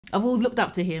I've always looked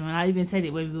up to him, and I even said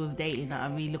it when we were dating that I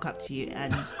really look up to you,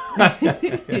 and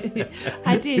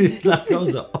I did. It's like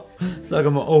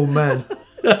I'm an old man.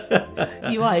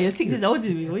 You are. You're 6 years older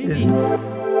than me. What do you mean?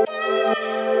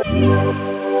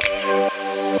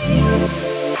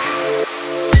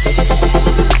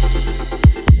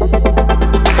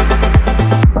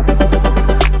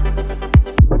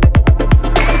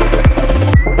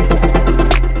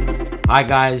 Hi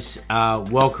guys,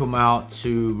 welcome out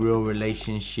to Real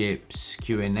Relationships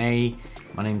Q&A.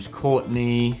 My name's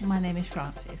Courtney. My name is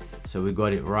Francis. So we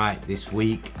got it right this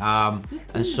week.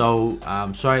 And so,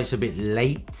 sorry it's a bit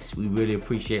late. We really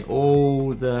appreciate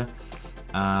all the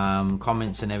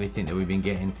comments and everything that we've been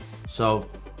getting. So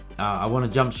I want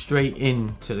to jump straight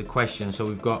into the questions. So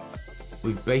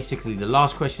we've basically, the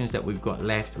last questions that we've got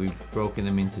left, we've broken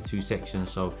them into two sections.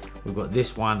 So we've got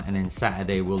this one, and then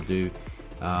Saturday we'll do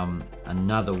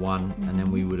another one, and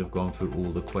then we would have gone through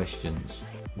all the questions.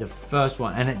 The first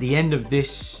one, and at the end of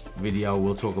this video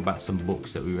we'll talk about some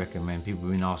books that we recommend. People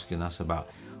have been asking us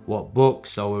about what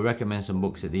books, so we'll recommend some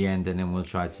books at the end, and then we'll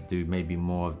try to do maybe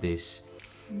more of this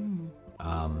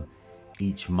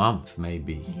each month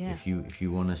maybe. Yeah. If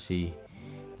you want to see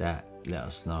that, let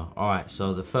us know. All right,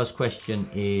 so the first question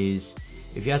is,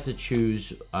 if you had to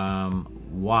choose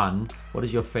one, what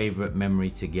is your favorite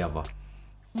memory together?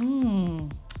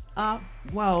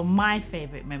 Well, my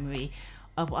favorite memory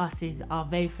of us is our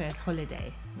very first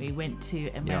holiday. We went to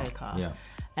America. Yeah.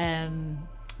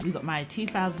 We got married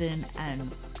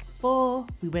 2004.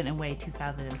 We went away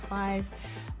 2005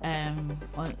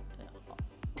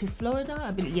 to Florida.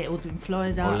 I believe, yeah, it was in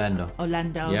Florida.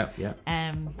 Orlando. Yeah.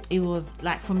 It was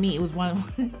like, for me, it was one of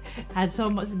had so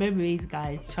much memories,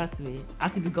 guys. Trust me, I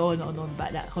could just go on and on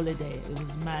about that holiday. It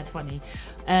was mad funny.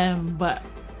 But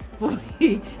for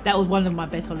me, that was one of my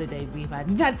best holidays we've had.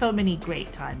 We've had so many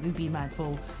great times. We've been married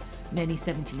for nearly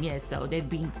 17 years, so there've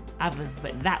been others,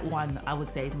 but that one I would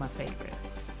say is my favorite.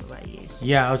 What about you?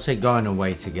 Yeah, I would say going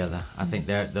away together. I think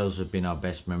those have been our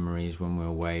best memories when we're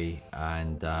away,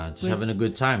 and just having a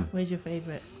good time. Where's your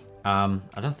favorite? I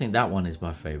don't think that one is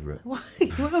my favorite. Why?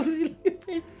 What was your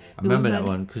favorite? I remember that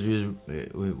one because we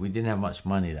didn't have much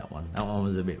money. That one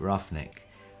was a bit roughneck.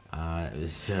 It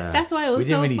was, that's why it was we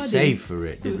didn't so really funny. save for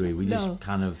it, did we? We No. just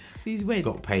kind of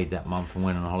got paid that month and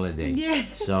went on holiday. Yeah.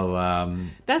 So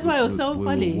that's why it was so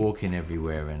funny. We were walking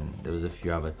everywhere, and there was a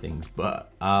few other things,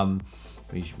 but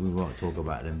we won't talk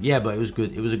about them. Yeah, but it was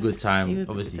good. It was a good time.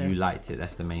 Obviously, you liked it.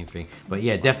 That's the main thing. But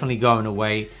yeah, definitely going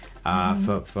away.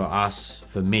 For us,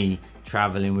 for me,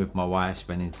 traveling with my wife,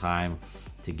 spending time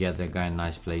together, going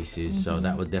nice places. So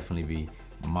that would definitely be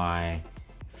my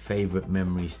favorite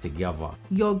memories together.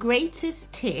 Your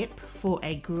greatest tip for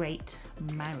a great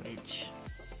marriage.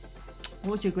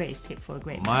 What's your greatest tip for a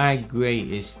great marriage? My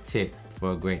greatest tip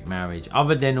for a great marriage,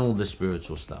 other than all the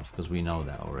spiritual stuff, because we know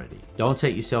that already. Don't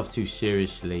take yourself too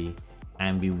seriously,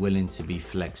 and be willing to be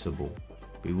flexible.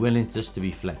 Be willing just to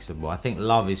be flexible. I think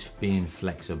love is being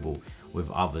flexible with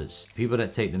others. People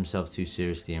that take themselves too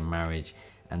seriously in marriage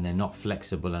and they're not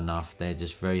flexible enough, they're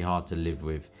just very hard to live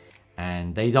with.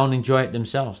 And they don't enjoy it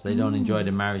themselves. They don't enjoy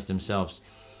the marriage themselves,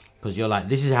 because you're like,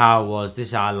 this is how it was, this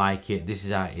is how I like it, this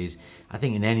is how it is. I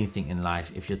think in anything in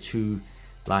life, if you're too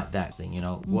like that thing, you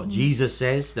know, what Jesus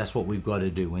says, that's what we've got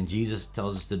to do. When Jesus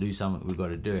tells us to do something, we've got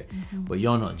to do it. But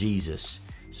you're not Jesus,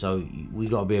 so we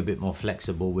got to be a bit more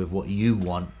flexible with what you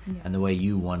want and the way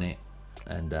you want it.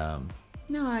 And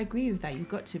no, I agree with that. You've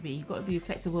got to be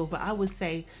flexible. But I would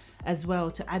say as well,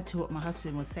 to add to what my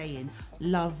husband was saying,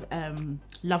 love and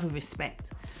respect.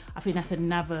 I think that's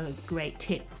another great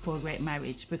tip for a great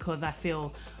marriage, because I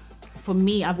feel, for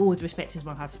me, I've always respected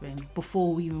my husband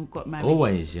before we even got married.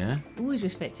 Always, yeah? Always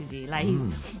respected you. Like,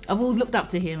 I've always looked up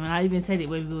to him, and I even said it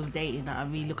when we were dating, that I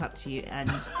really look up to you, and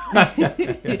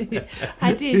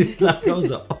I did. It's like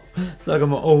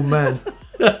I'm an old man.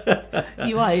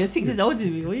 You are. You're 6 years older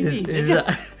than me. What do you mean?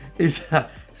 It's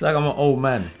like I'm an old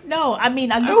man. No, I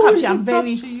mean, I look up to you. I'm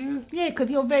very... Up to you. Yeah, because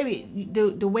you're very...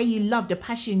 The way you love, the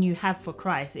passion you have for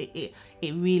Christ, it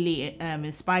really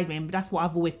inspired me. And that's what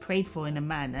I've always prayed for in a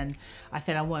man. And I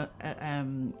said I want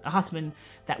a husband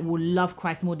that will love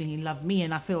Christ more than he loved me.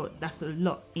 And I feel that's a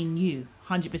lot in you.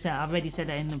 100%. I've already said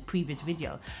that in the previous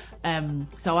video.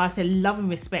 So I said love and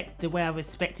respect, the way I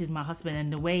respected my husband,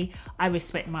 and the way I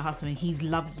respect my husband, he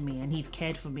loves me and he's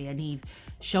cared for me and he's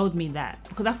showed me that,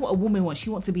 because that's what a woman wants.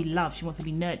 She wants to be loved, she wants to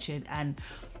be nurtured,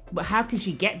 but how can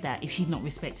she get that if she's not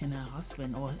respecting her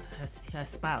husband or her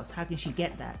spouse? How can she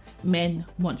get that? Men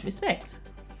want respect.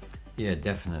 Yeah,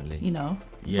 definitely. You know,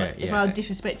 yeah. If I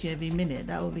disrespect you every minute,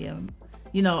 that would be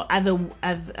you know, as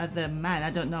a man,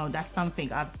 I don't know. That's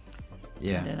something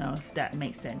Yeah. I don't know if that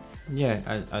makes sense.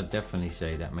 Yeah, I definitely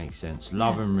say that makes sense.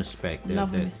 Love and respect.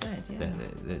 Love and respect,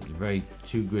 They're very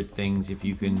two good things.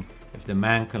 If the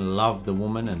man can love the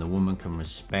woman and the woman can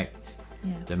respect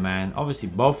the man, obviously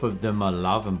both of them are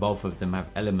love and both of them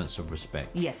have elements of respect.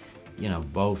 Yes. You know,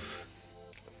 both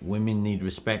women need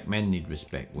respect, men need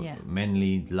respect. Yeah. Men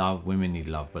need love, women need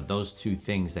love. But those two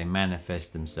things, they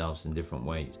manifest themselves in different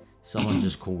ways. Someone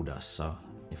just called us, so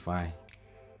if I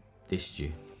dissed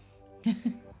you,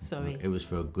 sorry, it was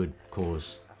for a good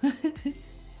cause.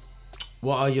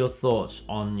 What are your thoughts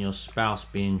on your spouse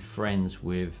being friends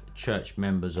with church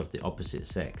members of the opposite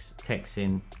sex,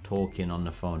 texting, talking on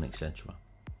the phone, etc.?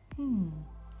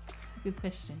 Good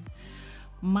question.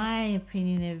 My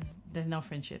opinion is there's no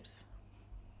friendships.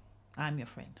 I'm your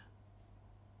friend.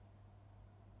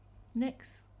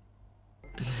 Next.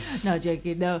 No,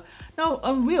 joking. No,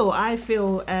 I'm real. I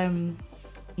feel,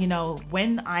 you know,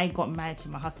 when I got married to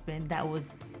my husband, that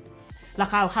was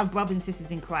like, I have brothers and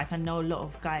sisters in Christ. I know a lot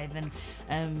of guys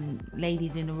and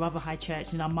ladies in the Rather High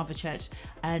Church, in our mother church,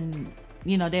 and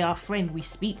you know, they are friends. We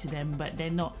speak to them, but they're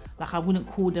not like, I wouldn't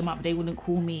call them up, they wouldn't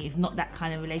call me. It's not that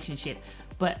kind of relationship.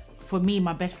 But for me,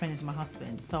 my best friend is my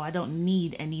husband, so I don't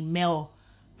need any male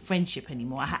friendship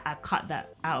anymore. I cut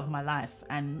that out of my life,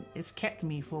 and it's kept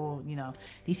me for, you know,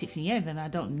 these 16 years, and I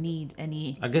don't need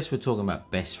any. I guess we're talking about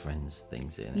best friends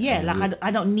things here. Yeah, I mean, like I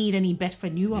don't need any best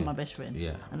friend. You are my best friend.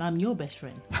 Yeah. And I'm your best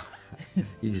friend.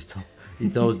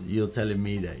 You're telling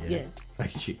me that, yeah.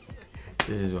 Yeah.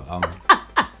 This is what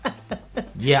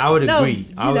yeah, I would agree.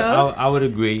 I would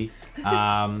agree.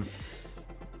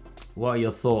 What are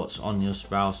your thoughts on your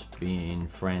spouse being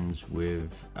friends with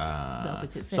the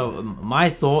opposite sex? So my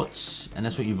thoughts, and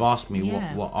that's what you've asked me,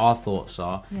 what our thoughts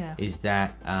are, is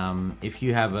that if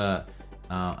you have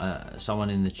someone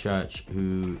in the church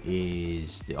who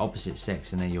is the opposite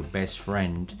sex and they're your best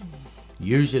friend,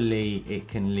 usually it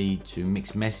can lead to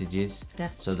mixed messages.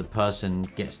 So the person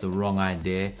gets the wrong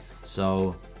idea,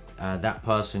 so that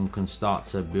person can start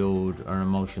to build an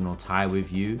emotional tie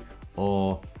with you,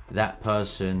 or that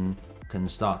person can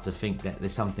start to think that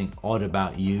there's something odd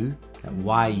about you, that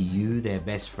why you, their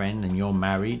best friend, and you're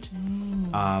married.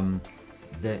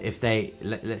 If they,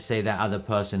 let's say that other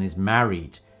person is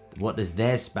married, what does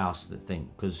their spouse think?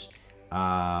 Because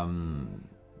I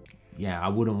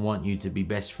wouldn't want you to be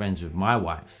best friends with my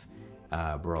wife,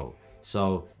 bro.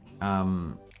 So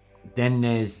then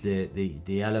there's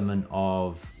the element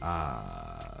of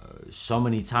so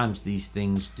many times these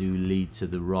things do lead to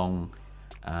the wrong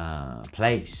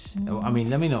place. I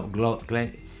mean, let me not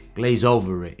glaze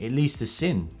over it. It leads to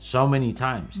sin so many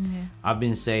times. I've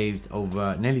been saved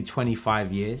over nearly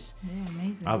 25 years. Yeah,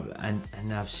 amazing.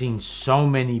 And I've seen so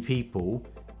many people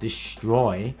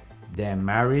destroy their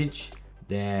marriage,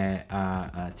 their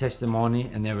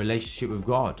testimony, and their relationship with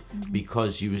God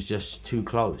because you was just too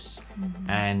close.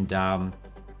 And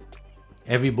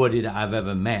everybody that I've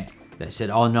ever met that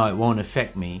said, oh no, it won't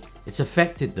affect me, it's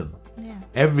affected them.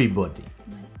 Everybody.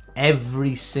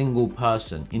 Every single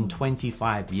person in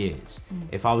 25 years,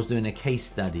 if I was doing a case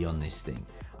study on this thing,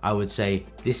 I would say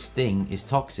this thing is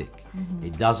toxic.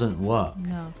 It doesn't work.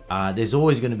 There's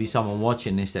always going to be someone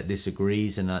watching this that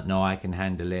disagrees and that, no, I can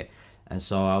handle it. And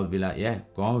so I would be like, yeah,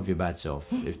 go on with your bad self.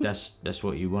 If that's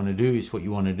what you want to do, it's what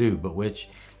you want to do. But which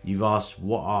you've asked,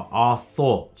 what are our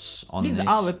thoughts on this? This is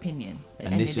our opinion.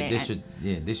 And this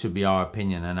would be our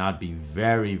opinion. And I'd be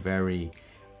very, very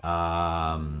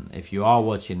if you are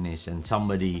watching this and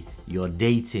somebody you're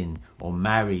dating or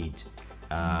married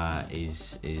well,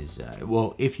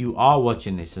 if you are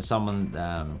watching this and someone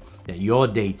that you're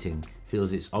dating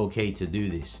feels it's okay to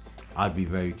do this, I'd be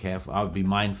very careful. I would be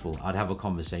mindful. I'd have a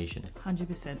conversation.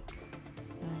 100%. I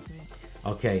agree.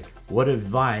 Okay, what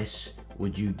advice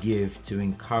would you give to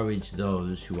encourage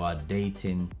those who are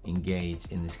dating,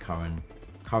 engaged in this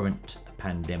current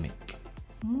pandemic?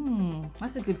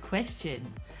 That's a good question.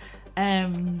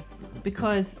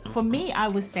 Because for me, I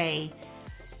would say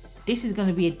this is going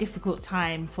to be a difficult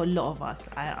time for a lot of us.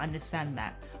 I understand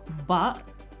that. But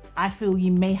I feel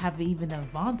you may have even an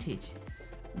advantage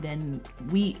than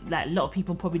a lot of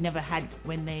people probably never had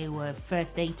when they were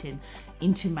first dating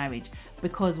into marriage.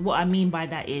 Because what I mean by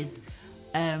that is,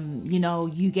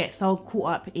 you get so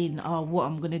caught up in what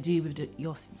I'm gonna do with the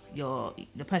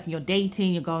person you're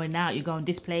dating. You're going out, you're going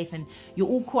this place, and you're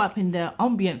all caught up in the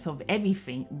ambience of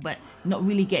everything, but not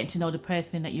really getting to know the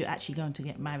person that you're actually going to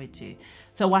get married to.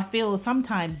 So I feel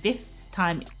sometimes this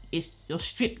time you're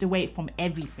stripped away from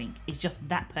everything. It's just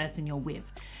that person you're with,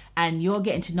 and you're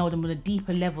getting to know them on a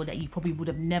deeper level that you probably would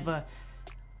have never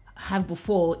have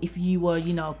before if you were,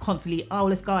 constantly,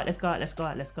 let's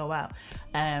go out.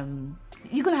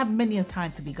 you're gonna have many a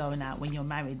time to be going out when you're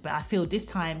married, but I feel this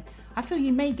time,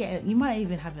 you might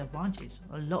even have an advantage.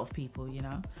 A lot of people, you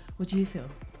know. What do you feel?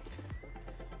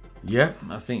 Yeah,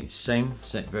 I think same.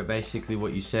 Basically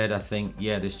what you said. I think,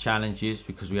 yeah, there's challenges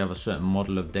because we have a certain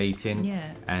model of dating,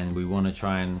 and we want to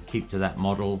try and keep to that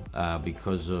model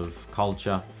because of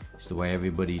culture. It's the way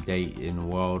everybody date in the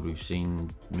world. We've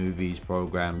seen movies,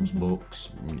 programs, books,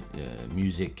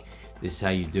 music. This is how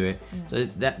you do it. So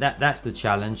that's the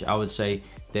challenge. I would say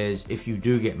if you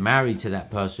do get married to that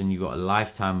person, you've got a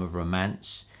lifetime of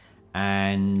romance.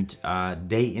 And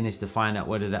dating is to find out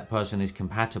whether that person is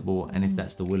compatible and if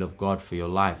that's the will of God for your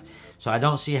life. So I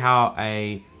don't see how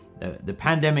the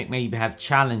pandemic may have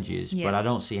challenges, but I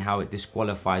don't see how it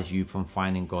disqualifies you from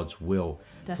finding God's will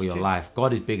for your life.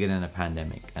 God is bigger than a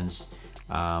pandemic, and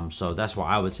so that's what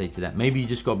I would say to that. Maybe you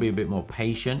just got to be a bit more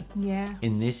patient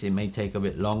in this. It may take a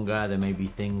bit longer. There may be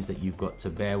things that you've got to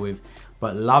bear with,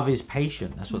 but love is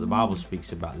patient. That's what the Bible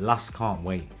speaks about. Lust can't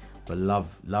wait. But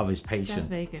love is patient. That's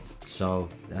very good. So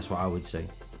that's what I would say.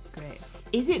 Great.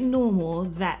 Is it normal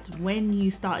that when you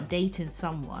start dating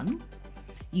someone,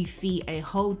 you see a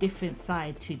whole different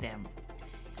side to them?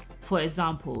 For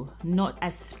example, not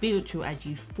as spiritual as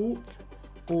you thought,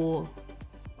 or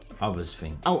others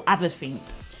think. Oh, others think.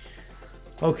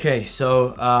 Okay,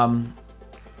 so I'm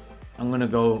gonna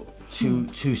go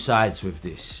two sides with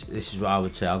this. This is what I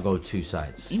would say. I'll go two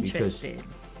sides. Interesting.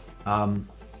 Because,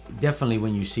 definitely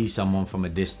when you see someone from a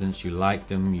distance, you like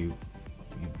them, you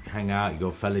hang out, you go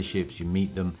fellowships, you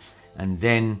meet them, and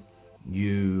then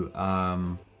you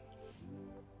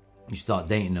start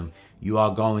dating them, you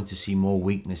are going to see more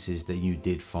weaknesses than you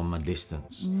did from a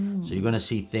distance. So you're going to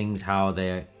see things, how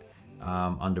they're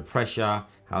under pressure,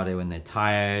 how they when they're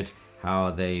tired, how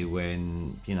are they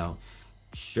when, you know,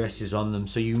 stress is on them.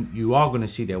 So you are going to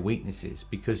see their weaknesses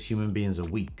because human beings are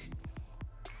weak.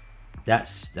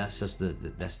 That's just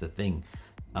the thing,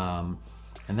 and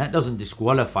that doesn't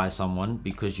disqualify someone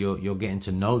because you're getting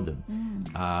to know them.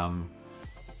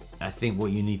 I think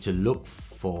what you need to look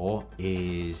for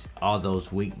is, are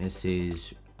those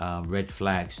weaknesses red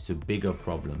flags to bigger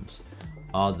problems?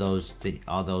 Are those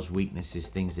weaknesses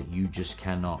things that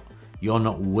you're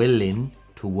not willing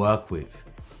to work with,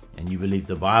 and you believe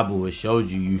the Bible has showed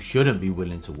you shouldn't be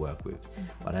willing to work with?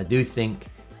 But I do think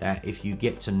that if you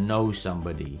get to know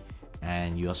somebody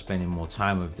and you're spending more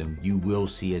time with them, you will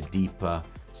see a deeper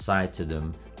side to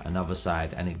them, another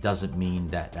side, and it doesn't mean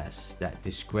that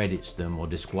discredits them or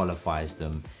disqualifies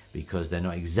them because they're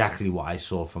not exactly what I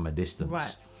saw from a distance.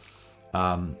 Right.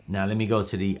 Now let me go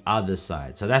to the other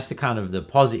side. So that's the kind of the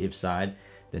positive side.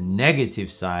 The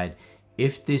negative side,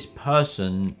 if this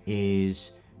person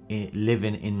is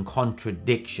living in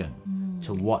contradiction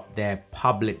to what their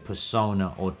public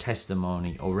persona or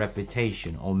testimony or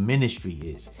reputation or ministry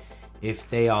is, if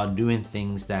they are doing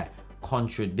things that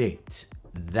contradict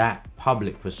that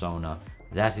public persona,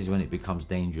 that is when it becomes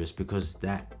dangerous, because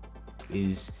that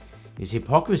is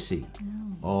hypocrisy.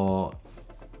 Or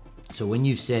so when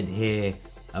you said here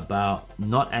about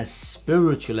not as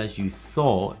spiritual as you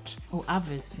thought, or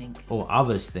others think,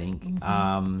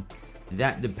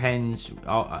 that depends.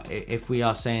 If we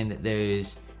are saying that there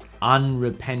is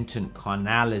unrepentant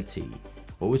carnality,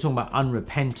 but we're talking about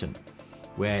unrepentant,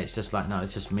 where it's just like, no,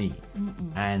 it's just me.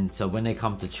 And so when they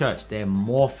come to church, they're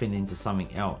morphing into something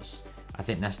else. I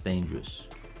think that's dangerous.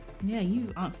 Yeah,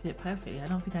 you answered it perfectly. I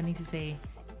don't think I need to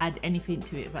add anything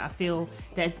to it, but I feel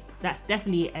that's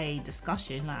definitely a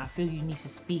discussion. Like, I feel you need to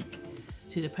speak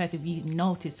to the person. If you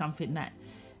notice something that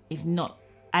is not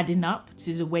adding up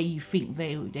to the way you think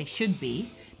they should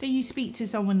be, then you speak to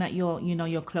someone that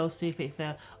you're close to. If it's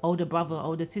an older brother,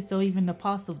 older sister, or even the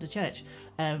pastor of the church,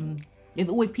 there's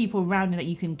always people around you that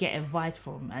you can get advice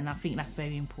from, and I think that's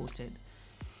very important.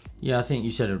 Yeah, I think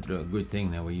you said a good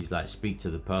thing there, where you like speak to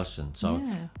the person. So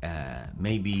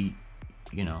maybe,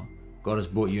 you know, God has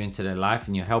brought you into their life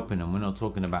and you're helping them. We're not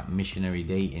talking about missionary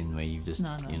dating where you just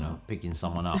picking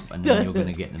someone up and then you're going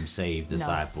to get them saved,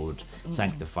 discipled,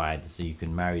 sanctified, so you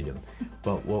can marry them.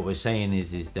 But what we're saying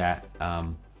is that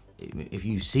if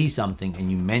you see something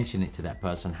and you mention it to that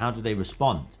person, how do they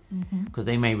respond? Because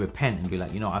they may repent and be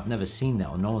like, I've never seen that,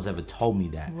 or no one's ever told me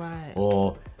that. Right.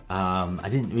 Or I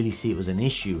didn't really see it was an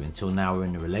issue until now we're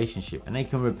in a relationship. And they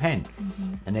can repent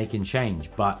and they can change.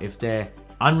 But if they're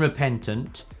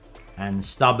unrepentant and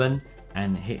stubborn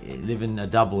and living a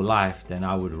double life, then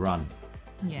I would run.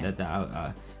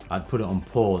 Yeah. I'd put it on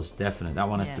pause, definitely. That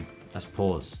one that's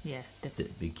pause. Yeah,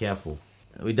 definitely. Be careful.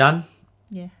 Are we done?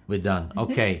 Yeah. We're done.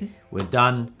 Okay, we're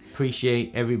done.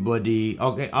 Appreciate everybody.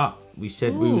 Okay, we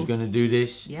said we was going to do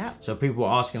this. Yeah. So people were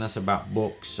asking us about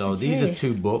books. So these are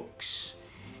 2 books.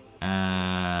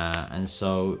 And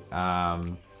so,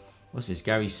 what's this?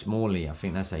 Gary Smalley, I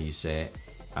think that's how you say it.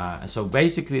 And so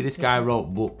basically, this guy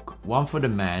wrote book, one for the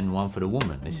man, one for the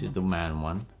woman. This is the man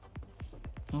one.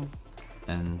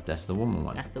 And that's the woman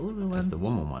one. That's the woman one. That's the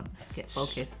woman one. Get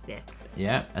focused, yeah.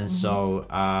 Yeah, and so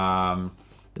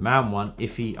the man one,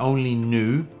 if he only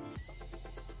knew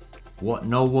what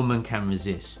no woman can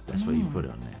resist. That's what you put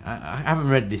on there. I haven't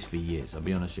read this for years. I'll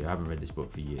be honest with you. I haven't read this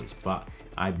book for years. But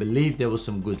I believe there was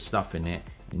some good stuff in it.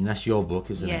 And that's your book,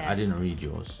 isn't it? I didn't read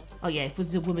yours. Oh, yeah. If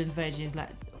it's a woman's version, it's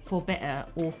like for better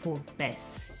or for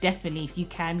best. Definitely, if you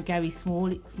can, Gary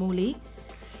Smalley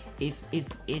is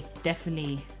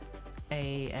definitely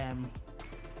a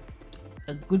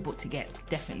good book to get.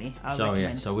 Definitely. I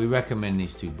recommend. So we recommend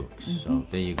these two books. So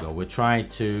there you go. We're trying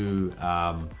to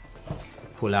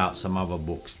pull out some other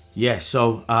books.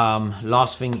 So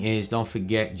last thing is, don't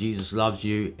forget, Jesus loves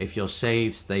you. If you're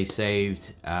saved, stay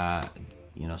saved.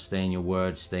 Stay in your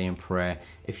word, stay in prayer.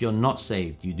 If you're not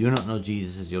saved, you do not know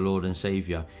Jesus as your Lord and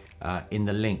Savior, in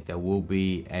the link there will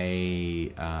be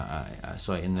in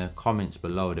the comments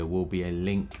below there will be a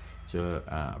link to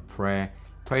a prayer.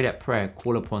 Pray that prayer,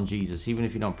 call upon Jesus. Even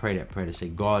if you don't pray that prayer, to say,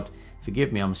 God,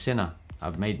 forgive me, I'm a sinner.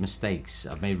 I've made mistakes.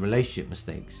 I've made relationship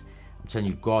mistakes. I'm telling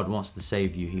you, God wants to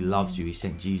save you. He loves you. He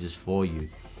sent Jesus for you.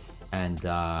 And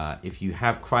if you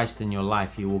have Christ in your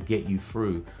life, he will get you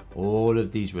through all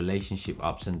of these relationship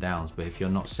ups and downs. But if you're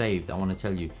not saved, I want to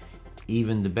tell you,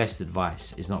 even the best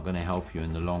advice is not going to help you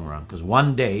in the long run. Because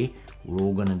one day, we're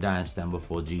all going to die and stand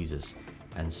before Jesus.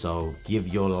 And so give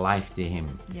your life to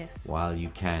him while you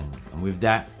can. And with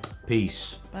that,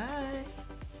 peace. Bye.